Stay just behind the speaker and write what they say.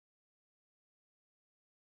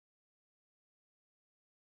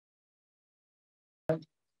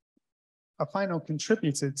Our final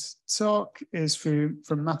contributor to talk is from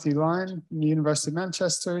Matthew Lyon from the University of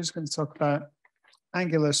Manchester, who's going to talk about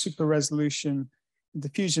angular super resolution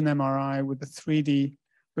diffusion MRI with a 3D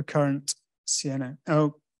recurrent CNN,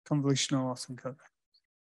 convolutional autoencoder.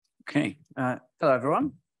 Okay, hello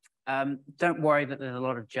everyone. Don't worry that there's a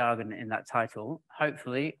lot of jargon in that title.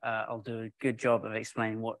 Hopefully, I'll do a good job of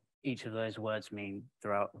explaining what each of those words mean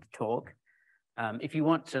throughout the talk. If you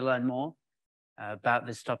want to learn more about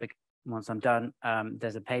this topic, once I'm done,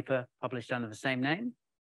 there's a paper published under the same name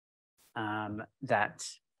that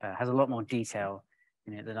has a lot more detail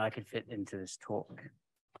in it than I could fit into this talk.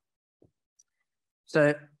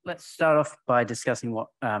 So let's start off by discussing what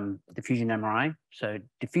diffusion MRI. So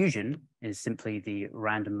diffusion is simply the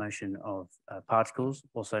random motion of particles,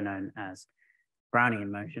 also known as Brownian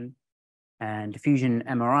motion. And diffusion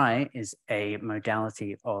MRI is a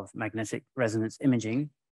modality of magnetic resonance imaging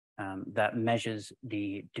that measures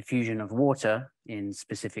the diffusion of water in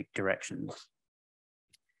specific directions.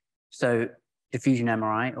 So diffusion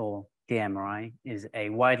MRI, or DMRI, is a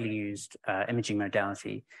widely used imaging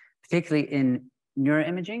modality, particularly in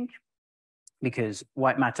neuroimaging, because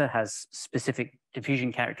white matter has specific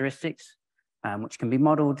diffusion characteristics, which can be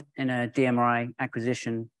modeled in a DMRI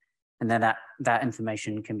acquisition, and then that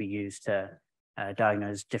information can be used to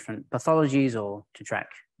diagnose different pathologies or to track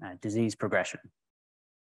disease progression.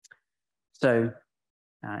 So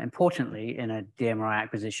importantly, in a DMRI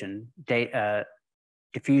acquisition,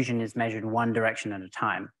 diffusion is measured one direction at a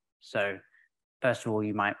time. So first of all,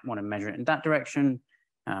 you might want to measure it in that direction,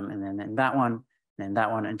 and then in that one, and then that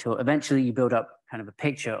one, until eventually you build up kind of a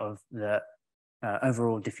picture of the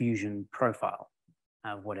overall diffusion profile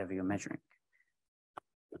of whatever you're measuring.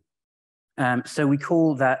 So we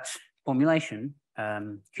call that formulation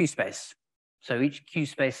Q-space. So each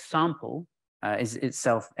Q-space sample is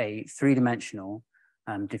itself a three-dimensional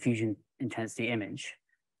diffusion intensity image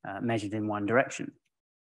measured in one direction.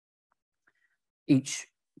 Each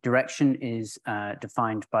direction is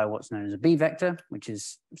defined by what's known as a B vector, which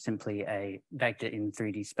is simply a vector in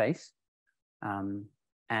 3D space.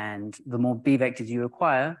 And the more B vectors you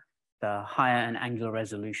acquire, the higher an angular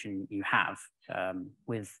resolution you have.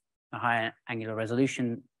 With a higher angular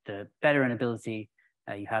resolution, the better an ability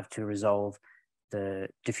you have to resolve the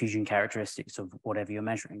diffusion characteristics of whatever you're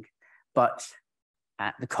measuring, but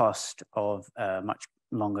at the cost of much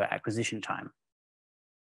longer acquisition time.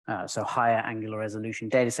 So higher angular resolution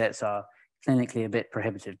data sets are clinically a bit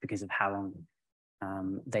prohibitive because of how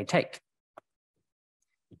long they take.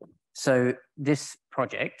 So this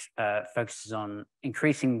project focuses on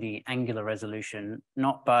increasing the angular resolution,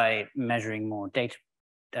 not by measuring more data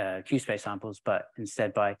Q-space samples, but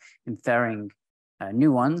instead by inferring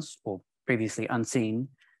new ones or previously unseen,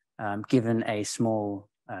 given a small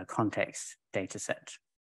context data set.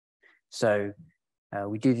 So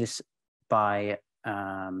we do this by,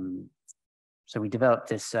 so we developed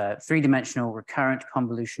this three-dimensional recurrent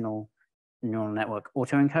convolutional neural network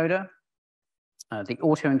autoencoder. The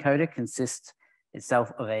autoencoder consists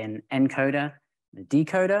itself of an encoder and a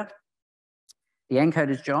decoder. The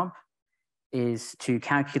encoder's job is to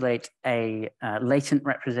calculate a latent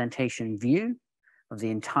representation view of the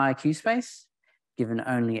entire Q-space, given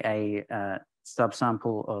only a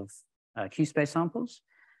subsample of Q-space samples.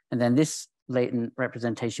 And then this latent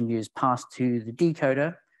representation view is passed to the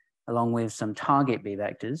decoder along with some target B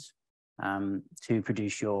vectors to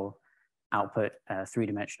produce your output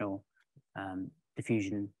three-dimensional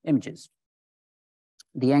diffusion images.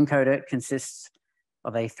 The encoder consists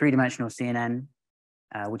of a three-dimensional CNN,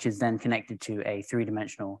 which is then connected to a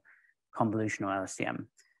three-dimensional convolutional LSTM.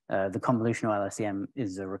 The convolutional LSTM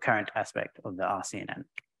is a recurrent aspect of the RCNN.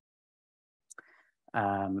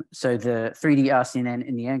 So the 3D RCNN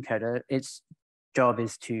in the encoder, its job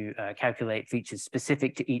is to calculate features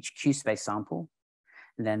specific to each Q-space sample.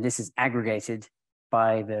 And then this is aggregated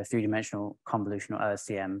by the three-dimensional convolutional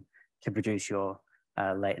LSTM to produce your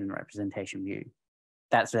latent representation view.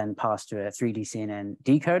 That's then passed to a 3D CNN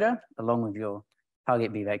decoder along with your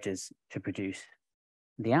target B vectors to produce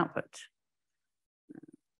the output.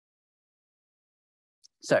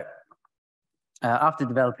 So after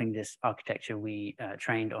developing this architecture, we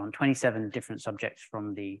trained on 27 different subjects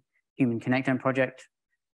from the Human Connectome project,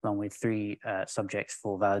 along with 3 subjects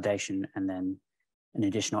for validation, and then an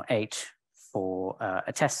additional 8 for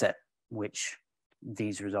a test set, which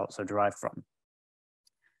these results are derived from.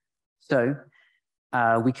 So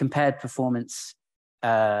we compared performance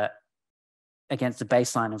against a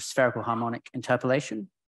baseline of spherical harmonic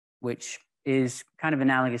interpolation, which is kind of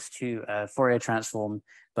analogous to a Fourier transform,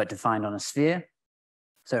 but defined on a sphere.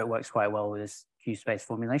 So it works quite well with this Q-space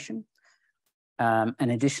formulation.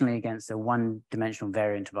 and additionally against a one-dimensional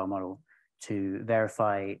variant of our model to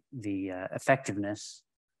verify the effectiveness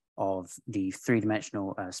of the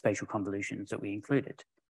three-dimensional spatial convolutions that we included.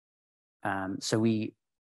 So we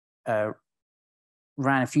ran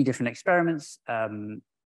a few different experiments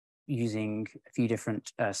using a few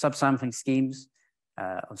different subsampling schemes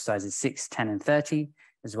of sizes 6, 10, and 30,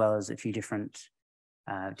 as well as a few different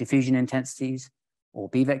diffusion intensities or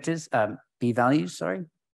B vectors, B values, sorry,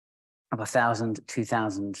 of 1,000,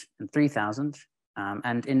 2,000, and 3,000.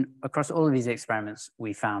 And across all of these experiments,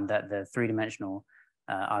 we found that the three-dimensional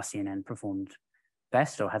RCNN performed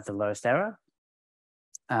best or had the lowest error.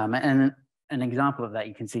 And an example of that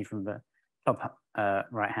you can see from the top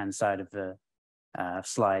right-hand side of the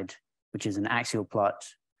slide, which is an axial plot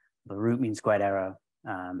of the root mean squared error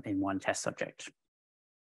in one test subject.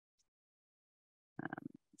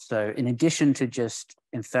 So in addition to just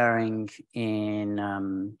inferring in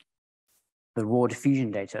the raw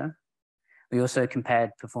diffusion data, we also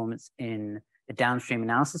compared performance in a downstream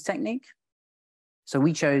analysis technique. So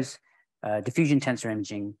we chose diffusion tensor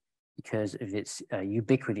imaging because of its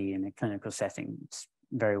ubiquity in a clinical setting. It's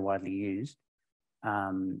very widely used.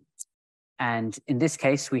 And in this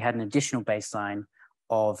case, we had an additional baseline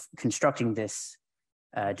of constructing this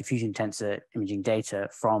diffusion tensor imaging data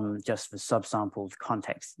from just the subsampled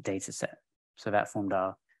context data set. So that formed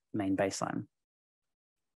our main baseline.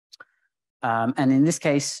 And in this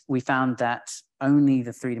case, we found that only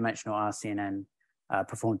the three-dimensional RCNN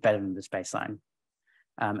performed better than this baseline.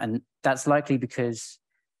 And that's likely because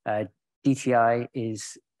DTI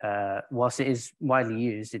is, whilst it is widely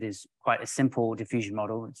used, it is quite a simple diffusion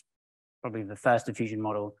model. It's probably the first diffusion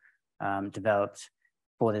model developed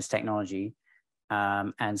for this technology.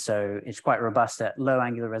 And so it's quite robust at low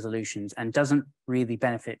angular resolutions and doesn't really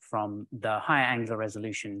benefit from the higher angular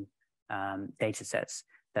resolution data sets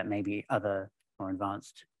that maybe other more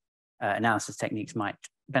advanced analysis techniques might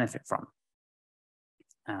benefit from.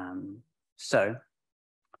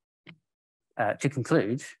 To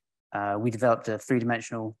conclude, we developed a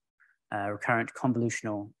three-dimensional recurrent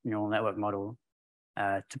convolutional neural network model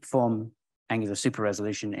to perform angular super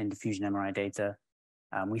resolution in diffusion MRI data.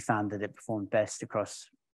 We found that it performed best across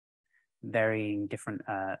varying different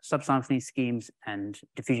subsampling schemes and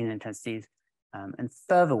diffusion intensities. And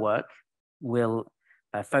further work will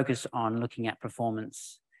focus on looking at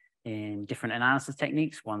performance in different analysis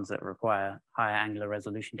techniques, ones that require higher angular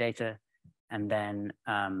resolution data, and then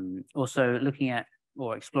also looking at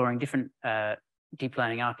or exploring different deep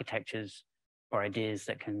learning architectures or ideas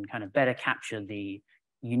that can kind of better capture the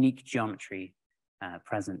unique geometry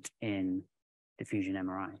present in diffusion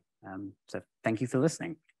MRI. So thank you for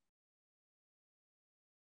listening.